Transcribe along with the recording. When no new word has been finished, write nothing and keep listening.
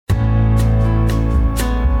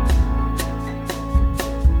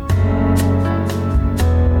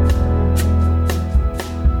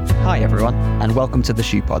and welcome to the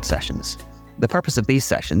ShooPod sessions. The purpose of these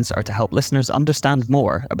sessions are to help listeners understand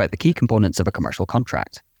more about the key components of a commercial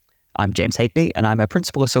contract. I'm James Haikney, and I'm a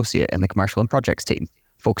Principal Associate in the Commercial and Projects team,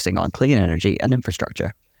 focusing on clean energy and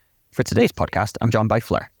infrastructure. For today's podcast, I'm joined by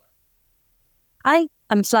Fleur. Hi,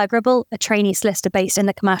 I'm Fleur Gribble, a trainee solicitor based in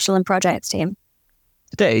the Commercial and Projects team.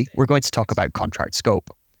 Today, we're going to talk about contract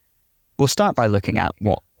scope. We'll start by looking at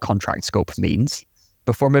what contract scope means,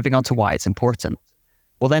 before moving on to why it's important.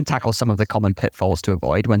 We'll then tackle some of the common pitfalls to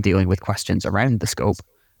avoid when dealing with questions around the scope,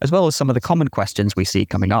 as well as some of the common questions we see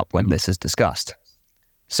coming up when this is discussed.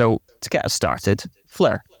 So, to get us started,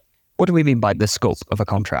 Fleur, what do we mean by the scope of a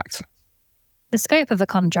contract? The scope of a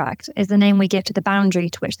contract is the name we give to the boundary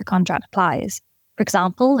to which the contract applies. For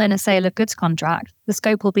example, in a sale of goods contract, the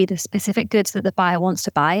scope will be the specific goods that the buyer wants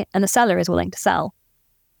to buy and the seller is willing to sell.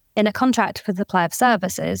 In a contract for the supply of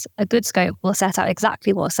services, a good scope will set out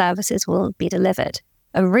exactly what services will be delivered.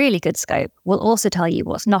 A really good scope will also tell you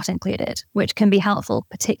what's not included, which can be helpful,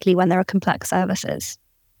 particularly when there are complex services.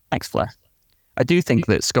 Thanks, Fleur. I do think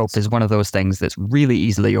that scope is one of those things that's really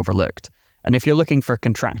easily overlooked. And if you're looking for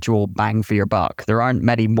contractual bang for your buck, there aren't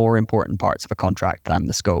many more important parts of a contract than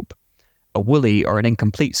the scope. A woolly or an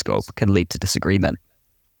incomplete scope can lead to disagreement.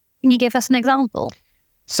 Can you give us an example?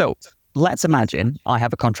 So, let's imagine I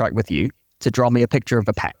have a contract with you to draw me a picture of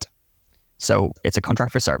a pet. So, it's a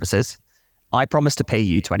contract for services. I promise to pay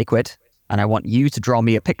you 20 quid, and I want you to draw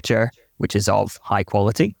me a picture which is of high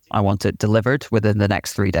quality. I want it delivered within the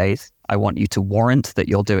next 3 days. I want you to warrant that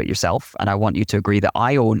you'll do it yourself, and I want you to agree that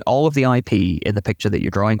I own all of the IP in the picture that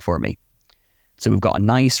you're drawing for me. So we've got a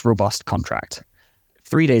nice, robust contract.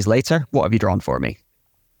 3 days later, what have you drawn for me?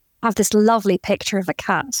 I have this lovely picture of a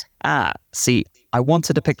cat. See, I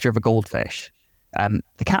wanted a picture of a goldfish.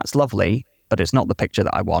 The cat's lovely, but it's not the picture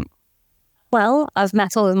that I want. Well, I've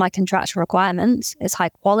met all of my contractual requirements. It's high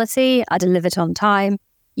quality, I delivered on time,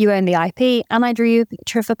 you own the IP, and I drew you a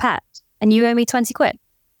picture of a pet, and you owe me 20 quid.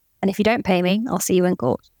 And if you don't pay me, I'll see you in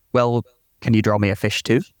court. Well, can you draw me a fish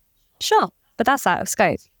too? Sure, but that's out of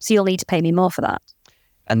scope, so you'll need to pay me more for that.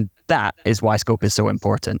 And that is why scope is so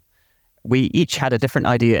important. We each had a different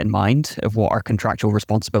idea in mind of what our contractual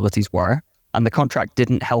responsibilities were, and the contract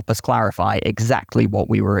didn't help us clarify exactly what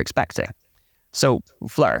we were expecting. So,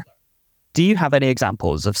 Fleur, do you have any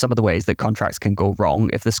examples of some of the ways that contracts can go wrong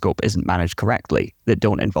if the scope isn't managed correctly that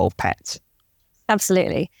don't involve pets?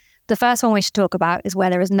 Absolutely. The first one we should talk about is where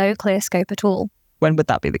there is no clear scope at all. When would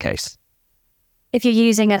that be the case? If you're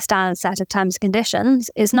using a standard set of terms and conditions,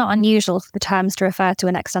 it's not unusual for the terms to refer to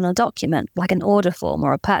an external document, like an order form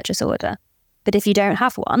or a purchase order. But if you don't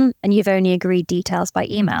have one, and you've only agreed details by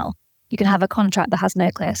email, you can have a contract that has no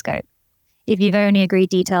clear scope. If you've only agreed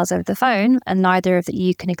details over the phone, and neither of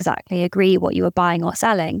you can exactly agree what you are buying or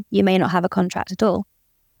selling, you may not have a contract at all.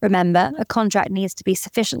 Remember, a contract needs to be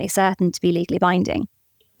sufficiently certain to be legally binding.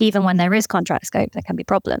 Even when there is contract scope, there can be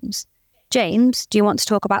problems. James, do you want to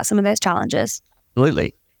talk about some of those challenges?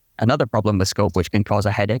 Absolutely. Another problem with scope which can cause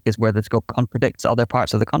a headache is where the scope contradicts other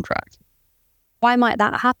parts of the contract. Why might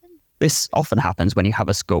that happen? This often happens when you have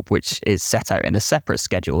a scope which is set out in a separate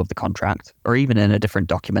schedule of the contract, or even in a different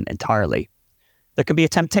document entirely. There can be a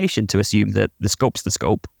temptation to assume that the scope's the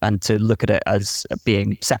scope and to look at it as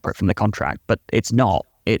being separate from the contract, but it's not.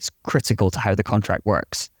 It's critical to how the contract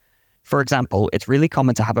works. For example, it's really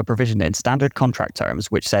common to have a provision in standard contract terms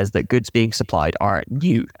which says that goods being supplied are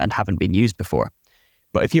new and haven't been used before.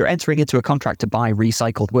 But if you're entering into a contract to buy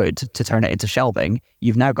recycled wood to turn it into shelving,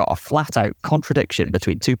 you've now got a flat-out contradiction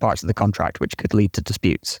between two parts of the contract which could lead to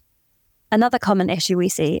disputes. Another common issue we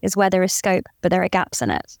see is where there is scope, but there are gaps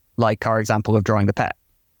in it. Like our example of drawing the pet.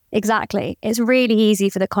 Exactly. It's really easy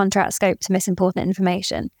for the contract scope to miss important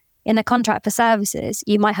information. In a contract for services,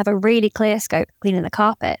 you might have a really clear scope cleaning the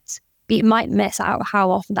carpets, but you might miss out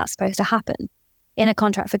how often that's supposed to happen. In a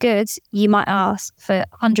contract for goods, you might ask for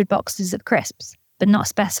 100 boxes of crisps, but not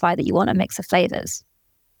specify that you want a mix of flavours.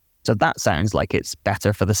 So that sounds like it's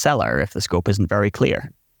better for the seller if the scope isn't very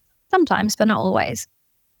clear. Sometimes, but not always.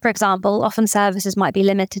 For example, often services might be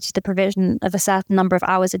limited to the provision of a certain number of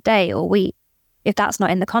hours a day or week. If that's not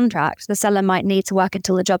in the contract, the seller might need to work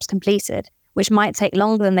until the job's completed, which might take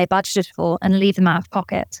longer than they budgeted for and leave them out of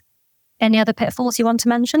pocket. Any other pitfalls you want to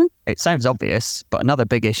mention? It sounds obvious, but another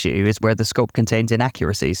big issue is where the scope contains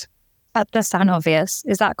inaccuracies. That does sound obvious.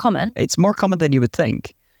 Is that common? It's more common than you would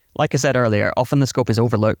think. Like I said earlier, often the scope is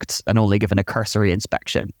overlooked and only given a cursory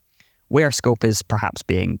inspection. Where scope is perhaps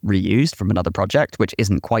being reused from another project, which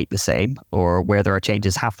isn't quite the same, or where there are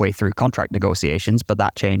changes halfway through contract negotiations, but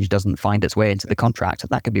that change doesn't find its way into the contract,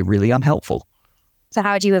 that can be really unhelpful. So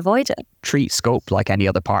how do you avoid it? Treat scope like any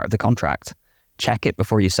other part of the contract. Check it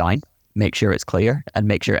before you sign. make sure it's clear, and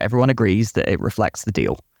make sure everyone agrees that it reflects the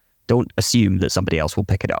deal. Don't assume that somebody else will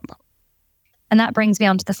pick it up. And that brings me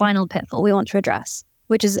on to the final pitfall we want to address,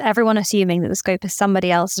 which is everyone assuming that the scope is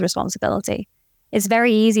somebody else's responsibility. It's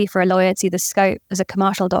very easy for a lawyer to see the scope as a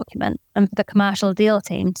commercial document and for the commercial deal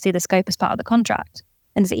team to see the scope as part of the contract,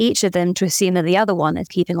 and for each of them to assume that the other one is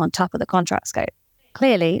keeping on top of the contract scope.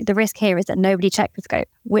 Clearly, the risk here is that nobody checked the scope,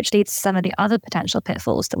 which leads to some of the other potential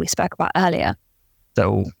pitfalls that we spoke about earlier.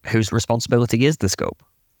 So, whose responsibility is the scope?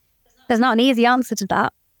 There's not an easy answer to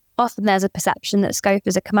that. Often there's a perception that scope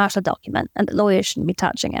is a commercial document and that lawyers shouldn't be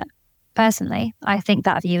touching it. Personally, I think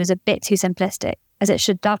that view is a bit too simplistic, as it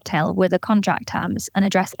should dovetail with the contract terms and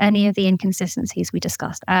address any of the inconsistencies we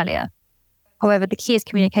discussed earlier. However, the key is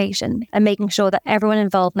communication and making sure that everyone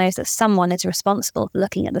involved knows that someone is responsible for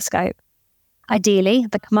looking at the scope. Ideally,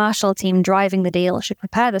 the commercial team driving the deal should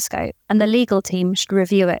prepare the scope, and the legal team should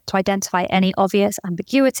review it to identify any obvious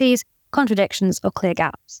ambiguities, contradictions, or clear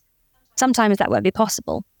gaps. Sometimes that won't be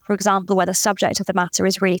possible, for example, where the subject of the matter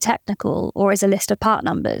is really technical or is a list of part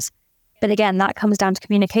numbers. But again, that comes down to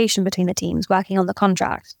communication between the teams working on the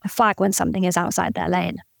contract to flag when something is outside their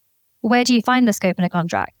lane. Where do you find the scope in a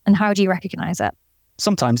contract, and how do you recognise it?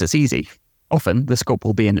 Sometimes it's easy. Often, the scope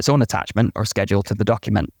will be in its own attachment or schedule to the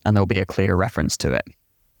document, and there'll be a clear reference to it.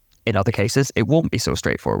 In other cases, it won't be so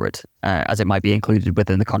straightforward, as it might be included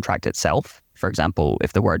within the contract itself. For example,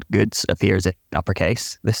 if the word goods appears in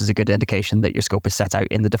uppercase, this is a good indication that your scope is set out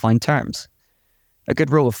in the defined terms. A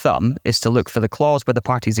good rule of thumb is to look for the clause where the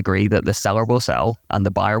parties agree that the seller will sell and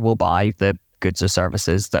the buyer will buy the goods or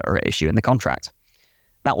services that are at issue in the contract.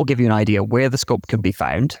 That will give you an idea where the scope can be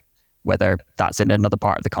found, whether that's in another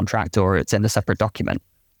part of the contract or it's in a separate document.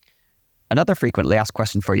 Another frequently asked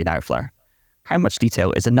question for you now, Fleur. How much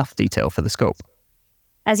detail is enough detail for the scope?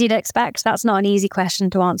 As you'd expect, that's not an easy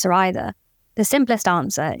question to answer either. The simplest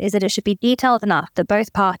answer is that it should be detailed enough that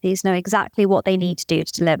both parties know exactly what they need to do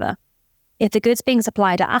to deliver. If the goods being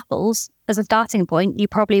supplied are apples, as a starting point, you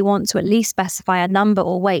probably want to at least specify a number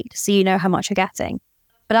or weight so you know how much you're getting.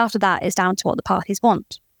 But after that, it's down to what the parties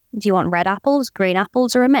want. Do you want red apples, green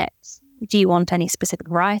apples, or a mix? Do you want any specific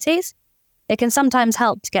varieties? It can sometimes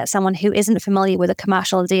help to get someone who isn't familiar with a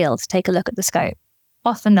commercial deal to take a look at the scope.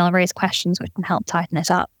 Often they'll raise questions which can help tighten it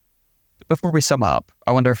up. Before we sum up,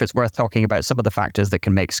 I wonder if it's worth talking about some of the factors that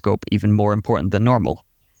can make scope even more important than normal.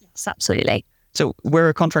 Yes, absolutely. So where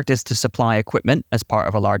a contract is to supply equipment as part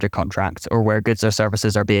of a larger contract, or where goods or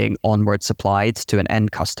services are being onward supplied to an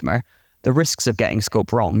end customer, the risks of getting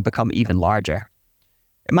scope wrong become even larger.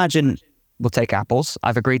 Imagine, we'll take apples.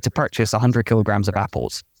 I've agreed to purchase 100 kilograms of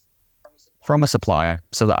apples from a supplier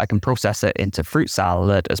so that I can process it into fruit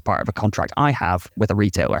salad as part of a contract I have with a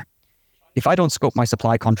retailer. If I don't scope my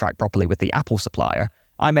supply contract properly with the apple supplier,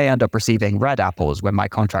 I may end up receiving red apples when my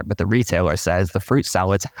contract with the retailer says the fruit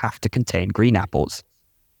salads have to contain green apples.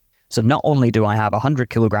 So not only do I have 100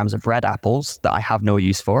 kilograms of red apples that I have no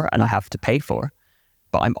use for and I have to pay for,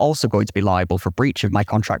 but I'm also going to be liable for breach of my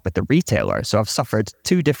contract with the retailer, so I've suffered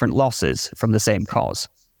two different losses from the same cause.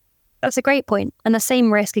 That's a great point, and the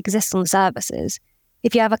same risk exists on services.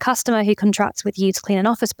 If you have a customer who contracts with you to clean an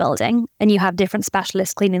office building, and you have different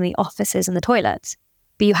specialists cleaning the offices and the toilets,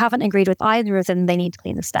 but you haven't agreed with either of them they need to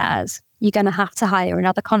clean the stairs, you're going to have to hire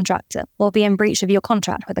another contractor or be in breach of your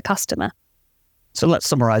contract with the customer. So let's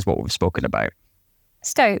summarise what we've spoken about.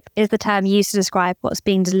 Scope is the term used to describe what's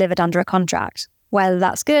being delivered under a contract, whether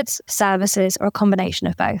that's goods, services, or a combination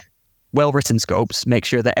of both. Well-written scopes make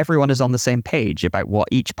sure that everyone is on the same page about what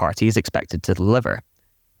each party is expected to deliver.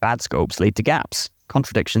 Bad scopes lead to gaps,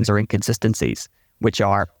 contradictions, or inconsistencies, which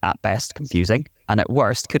are, at best, confusing, and at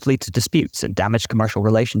worst could lead to disputes and damaged commercial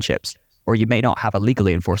relationships, or you may not have a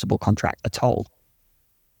legally enforceable contract at all.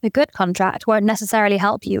 A good contract won't necessarily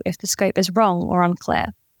help you if the scope is wrong or unclear.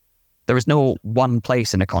 There is no one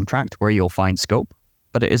place in a contract where you'll find scope,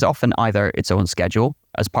 but it is often either its own schedule,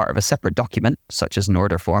 as part of a separate document, such as an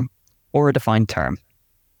order form, or a defined term.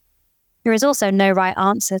 There is also no right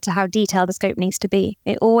answer to how detailed the scope needs to be.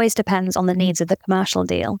 It always depends on the needs of the commercial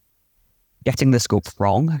deal. Getting the scope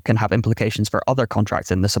wrong can have implications for other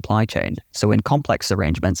contracts in the supply chain, so in complex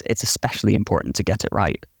arrangements, it's especially important to get it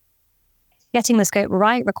right. Getting the scope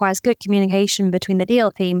right requires good communication between the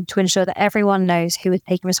deal team to ensure that everyone knows who is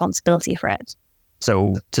taking responsibility for it.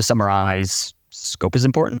 So, to summarise, scope is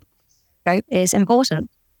important. Scope is important.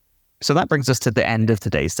 So that brings us to the end of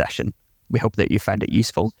today's session. We hope that you found it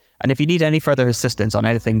useful. And if you need any further assistance on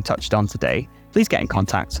anything touched on today, please get in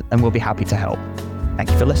contact and we'll be happy to help. Thank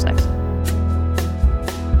you for listening.